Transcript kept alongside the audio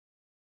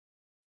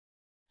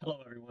Hello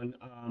everyone.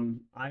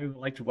 I would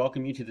like to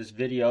welcome you to this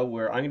video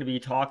where I'm going to be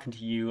talking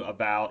to you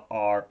about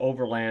our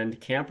Overland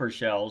camper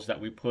shells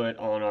that we put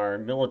on our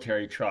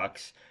military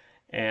trucks.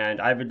 And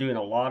I've been doing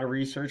a lot of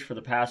research for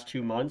the past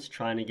 2 months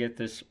trying to get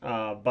this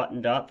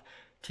buttoned up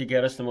to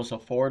get us the most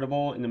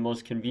affordable and the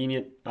most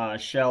convenient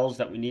shells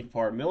that we need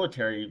for our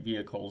military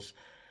vehicles.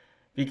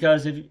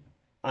 Because if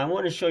I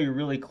want to show you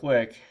really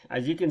quick,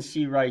 as you can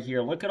see right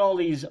here, look at all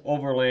these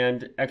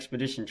Overland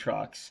expedition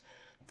trucks.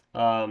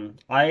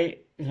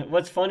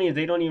 What's funny is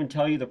they don't even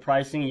tell you the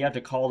pricing. You have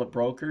to call the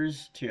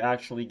brokers to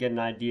actually get an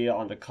idea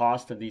on the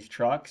cost of these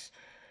trucks.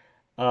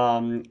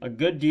 A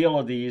good deal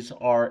of these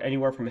are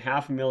anywhere from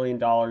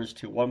 $500,000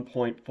 to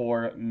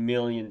 $1.4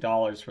 million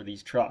for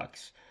these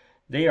trucks.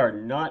 They are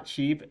not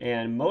cheap,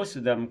 and most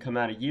of them come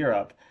out of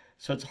Europe,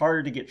 so it's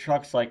harder to get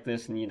trucks like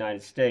this in the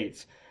United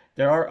States.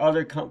 There are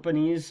other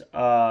companies,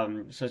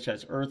 such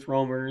as Earth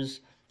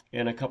Roamers,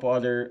 and a couple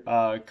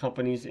other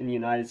companies in the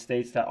United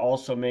States that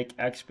also make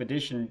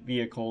expedition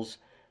vehicles.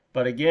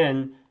 But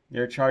again,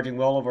 they're charging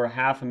well over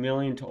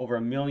 $500,000 to over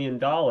 $1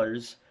 million,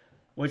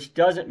 which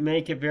doesn't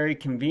make it very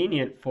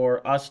convenient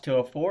for us to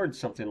afford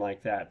something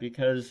like that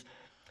because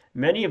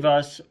many of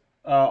us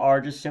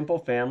are just simple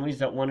families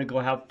that want to go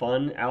have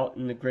fun out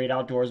in the great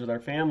outdoors with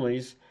our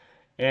families.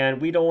 And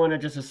we don't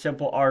want just a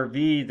simple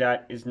RV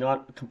that is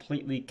not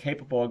completely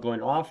capable of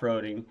going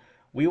off-roading.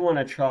 We want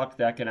a truck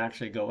that can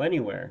actually go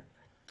anywhere.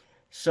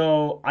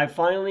 So I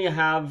finally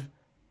have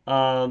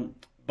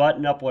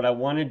buttoned up what I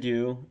want to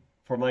do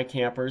for my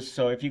campers.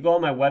 So if you go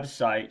on my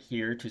website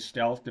here to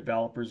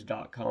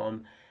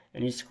stealthdevelopers.com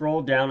and you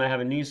scroll down, I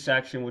have a new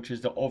section which is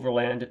the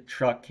Overland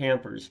truck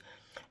campers.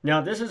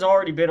 Now this has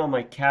already been on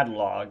my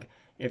catalog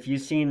if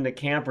you've seen the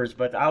campers,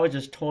 but I was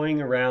just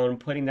toying around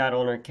putting that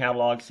on our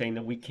catalog saying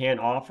that we can't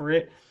offer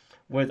it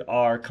with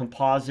our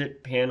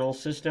composite panel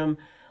system.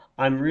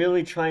 I'm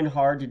really trying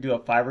hard to do a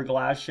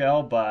fiberglass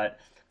shell, but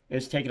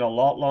it's taken a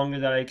lot longer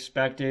than I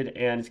expected,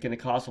 and it's going to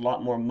cost a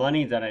lot more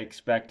money than I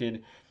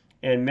expected.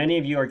 And many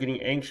of you are getting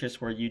anxious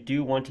where you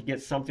do want to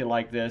get something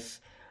like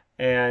this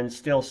and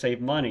still save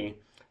money.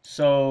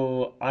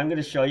 So I'm going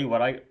to show you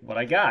what I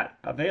got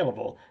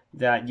available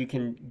that you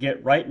can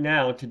get right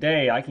now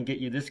today. I can get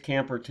you this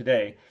camper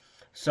today.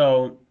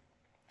 So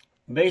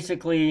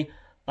basically,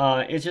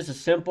 it's just a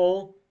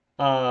simple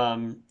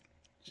box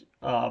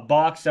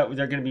that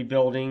they're going to be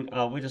building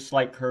with a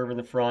slight curve in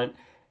the front.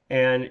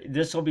 And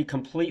this will be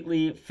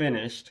completely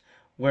finished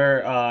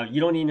where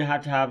you don't even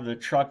have to have the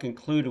truck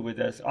included with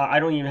this. I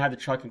don't even have the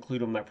truck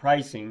included with my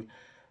pricing,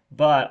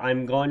 but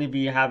I'm going to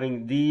be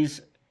having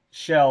these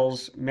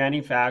shells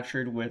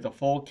manufactured with a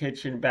full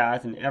kitchen,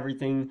 bath, and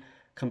everything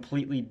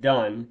completely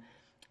done.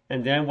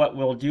 And then what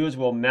we'll do is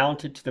we'll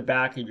mount it to the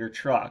back of your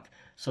truck.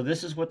 So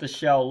this is what the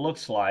shell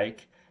looks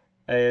like,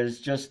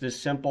 is just this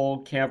simple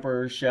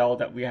camper shell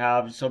that we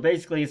have. So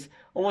basically it's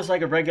almost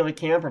like a regular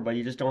camper, but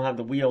you just don't have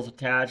the wheels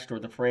attached or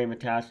the frame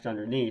attached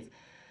underneath.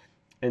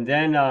 And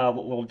then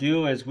what we'll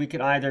do is we can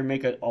either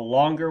make a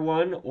longer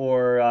one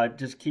or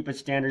just keep it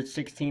standard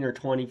 16 or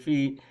 20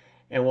 feet,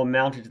 and we'll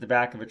mount it to the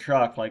back of a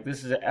truck. Like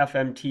this is an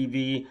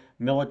FMTV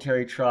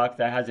military truck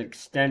that has an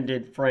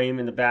extended frame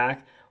in the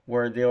back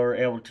where they were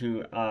able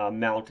to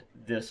mount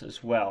this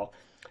as well.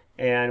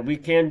 And we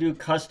can do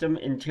custom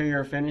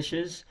interior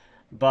finishes,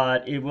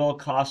 but it will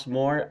cost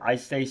more. I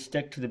say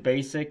stick to the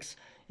basics.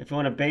 If you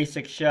want a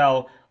basic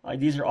shell,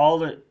 these are all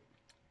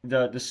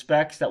the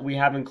specs that we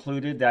have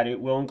included, that it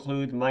will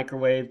include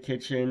microwave,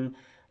 kitchen,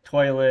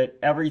 toilet,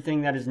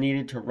 everything that is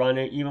needed to run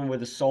it, even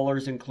with the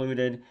solars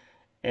included.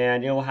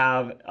 And it will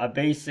have a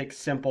basic,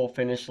 simple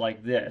finish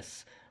like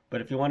this.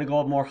 But if you want to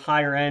go more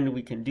higher end,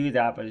 we can do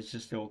that, but it's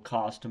just, it will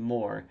cost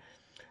more.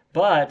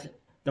 But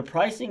the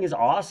pricing is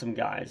awesome,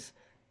 guys.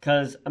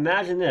 Because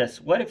imagine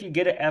this. What if you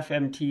get an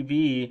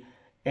FMTV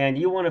and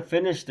you want to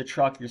finish the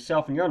truck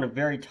yourself and you're on a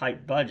very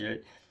tight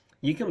budget?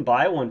 You can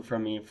buy one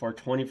from me for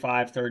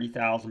 $25,000,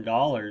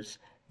 $30,000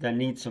 that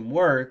needs some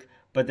work,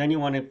 but then you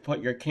want to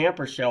put your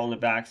camper shell in the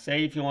back.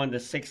 Say if you wanted a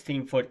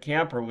 16-foot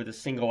camper with a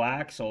single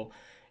axle,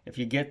 if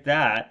you get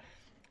that,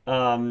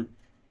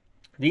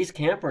 these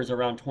campers are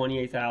around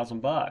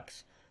 28,000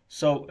 bucks.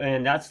 So,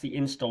 and that's the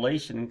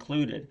installation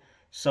included.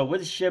 So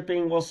with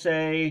shipping, we'll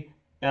say,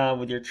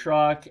 with your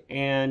truck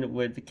and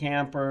with the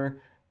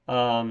camper,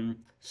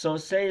 so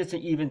say it's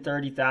an even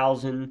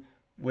 30,000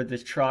 with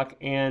this truck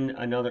and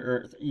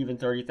another even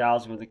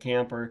 30,000 with the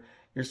camper.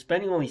 You're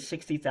spending only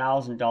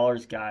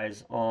 $60,000,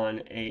 guys,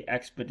 on a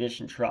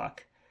expedition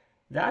truck.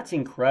 That's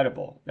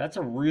incredible. That's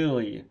a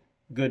really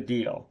good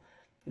deal.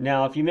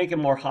 Now, if you make it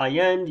more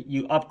high-end,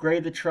 you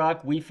upgrade the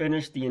truck, we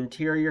finish the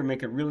interior,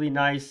 make it really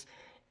nice,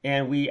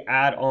 and we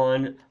add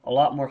on a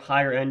lot more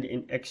higher-end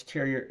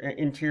interior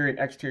and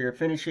exterior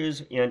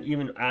finishes, and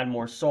even add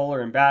more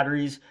solar and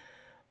batteries.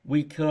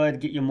 We could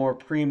get you more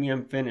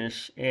premium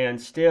finish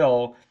and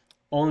still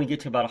only get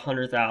to about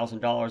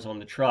 $100,000 on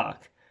the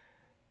truck.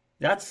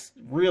 That's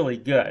really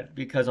good,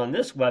 because on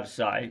this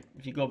website,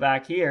 if you go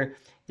back here,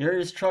 there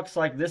is trucks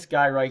like this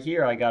guy right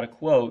here. I got a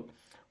quote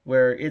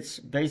where it's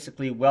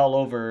basically well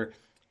over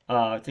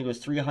I think it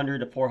was $300,000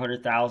 to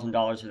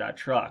 $400,000 of that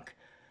truck.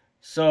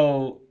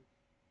 So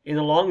in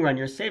the long run,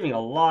 you're saving a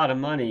lot of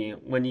money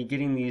when you're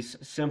getting these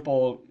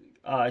simple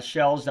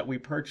shells that we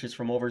purchase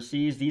from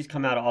overseas. These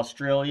come out of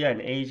Australia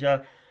and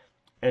Asia,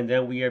 and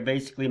then we are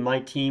basically, my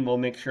team will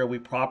make sure we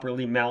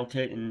properly mount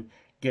it and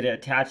get it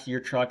attached to your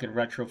truck and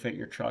retrofit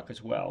your truck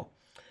as well.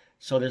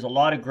 So there's a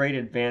lot of great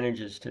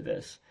advantages to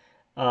this.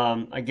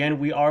 Again,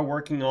 we are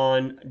working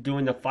on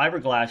doing the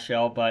fiberglass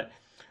shell, but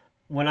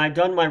when I've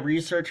done my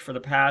research for the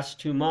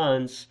past 2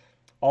 months,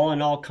 all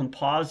in all,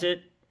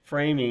 composite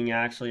framing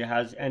actually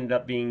has ended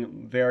up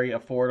being very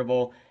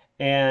affordable,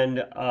 and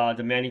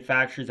the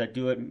manufacturers that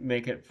do it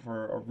make it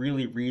for a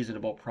really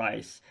reasonable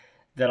price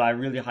that I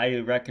really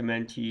highly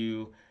recommend to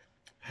you.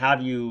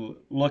 Have you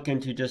look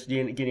into just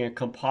getting a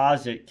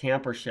composite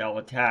camper shell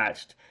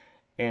attached,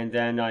 and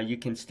then you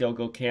can still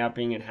go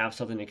camping and have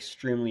something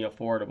extremely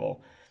affordable.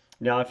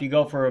 Now, if you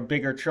go for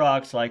bigger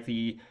trucks like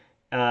the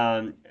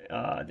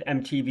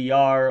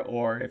MTVR,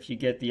 or if you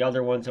get the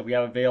other ones that we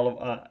have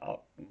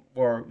available,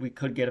 or we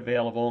could get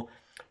available,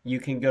 you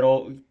can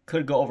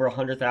could go over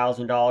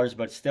 $100,000.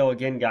 But still,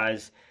 again,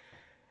 guys,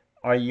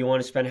 you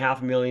want to spend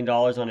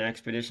 $500,000 on an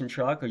expedition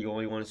truck, or you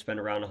only want to spend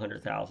around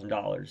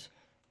 $100,000?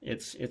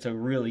 It's a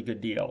really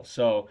good deal.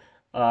 So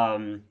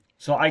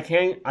so I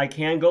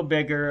can go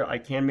bigger, I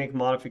can make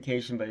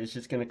modification, but it's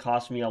just going to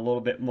cost me a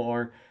little bit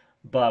more.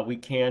 But we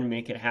can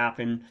make it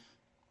happen.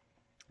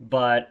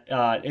 But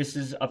this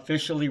is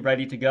officially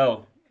ready to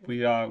go.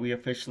 We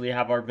officially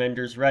have our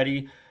vendors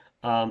ready.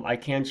 I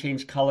can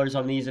change colors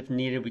on these if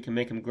needed. We can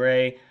make them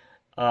gray.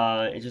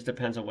 It just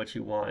depends on what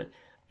you want.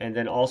 And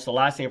then also,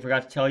 last thing I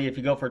forgot to tell you, if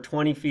you go for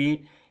 20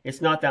 feet,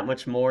 it's not that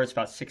much more. It's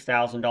about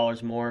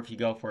 $6,000 more if you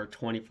go for a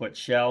 20-foot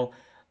shell.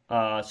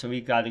 So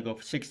we've got to go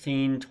for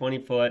 16, 20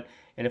 foot.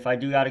 And if I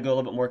do got to go a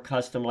little bit more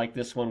custom like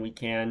this one, we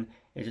can.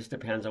 It just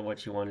depends on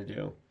what you want to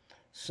do.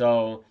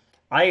 So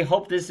I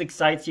hope this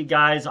excites you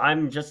guys.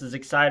 I'm just as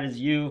excited as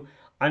you.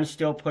 I'm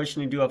still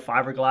pushing to do a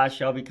fiberglass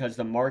shell because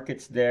the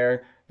market's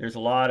there. There's a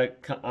lot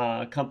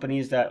of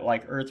companies that,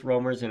 like Earth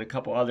Roamers and a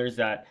couple others,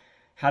 that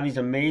have these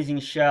amazing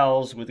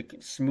shells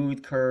with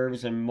smooth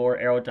curves and more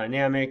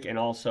aerodynamic and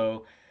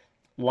also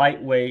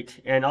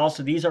lightweight. And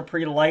also these are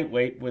pretty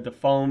lightweight with the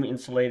foam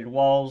insulated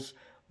walls,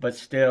 but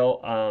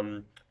still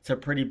it's a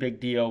pretty big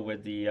deal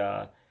with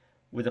the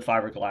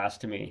fiberglass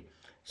to me.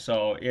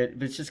 So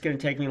it's just going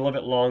to take me a little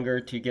bit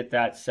longer to get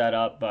that set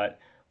up, but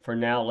for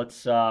now,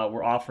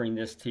 we're offering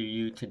this to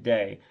you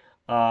today.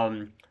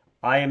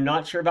 I am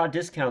not sure about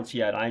discounts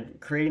yet. I'm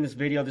creating this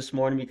video this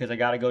morning because I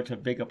got to go to a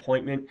big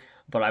appointment,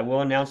 but I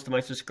will announce to my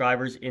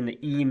subscribers in the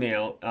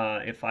email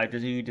if I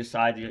do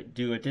decide to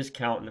do a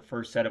discount in the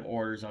first set of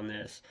orders on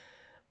this.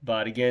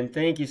 But again,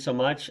 thank you so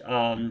much.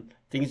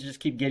 Things just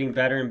keep getting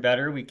better and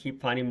better. We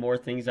keep finding more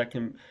things that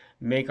can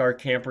make our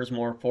campers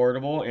more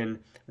affordable and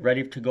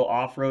ready to go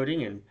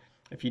off-roading. And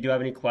if you do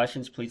have any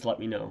questions, please let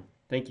me know.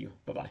 Thank you.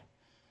 Bye-bye.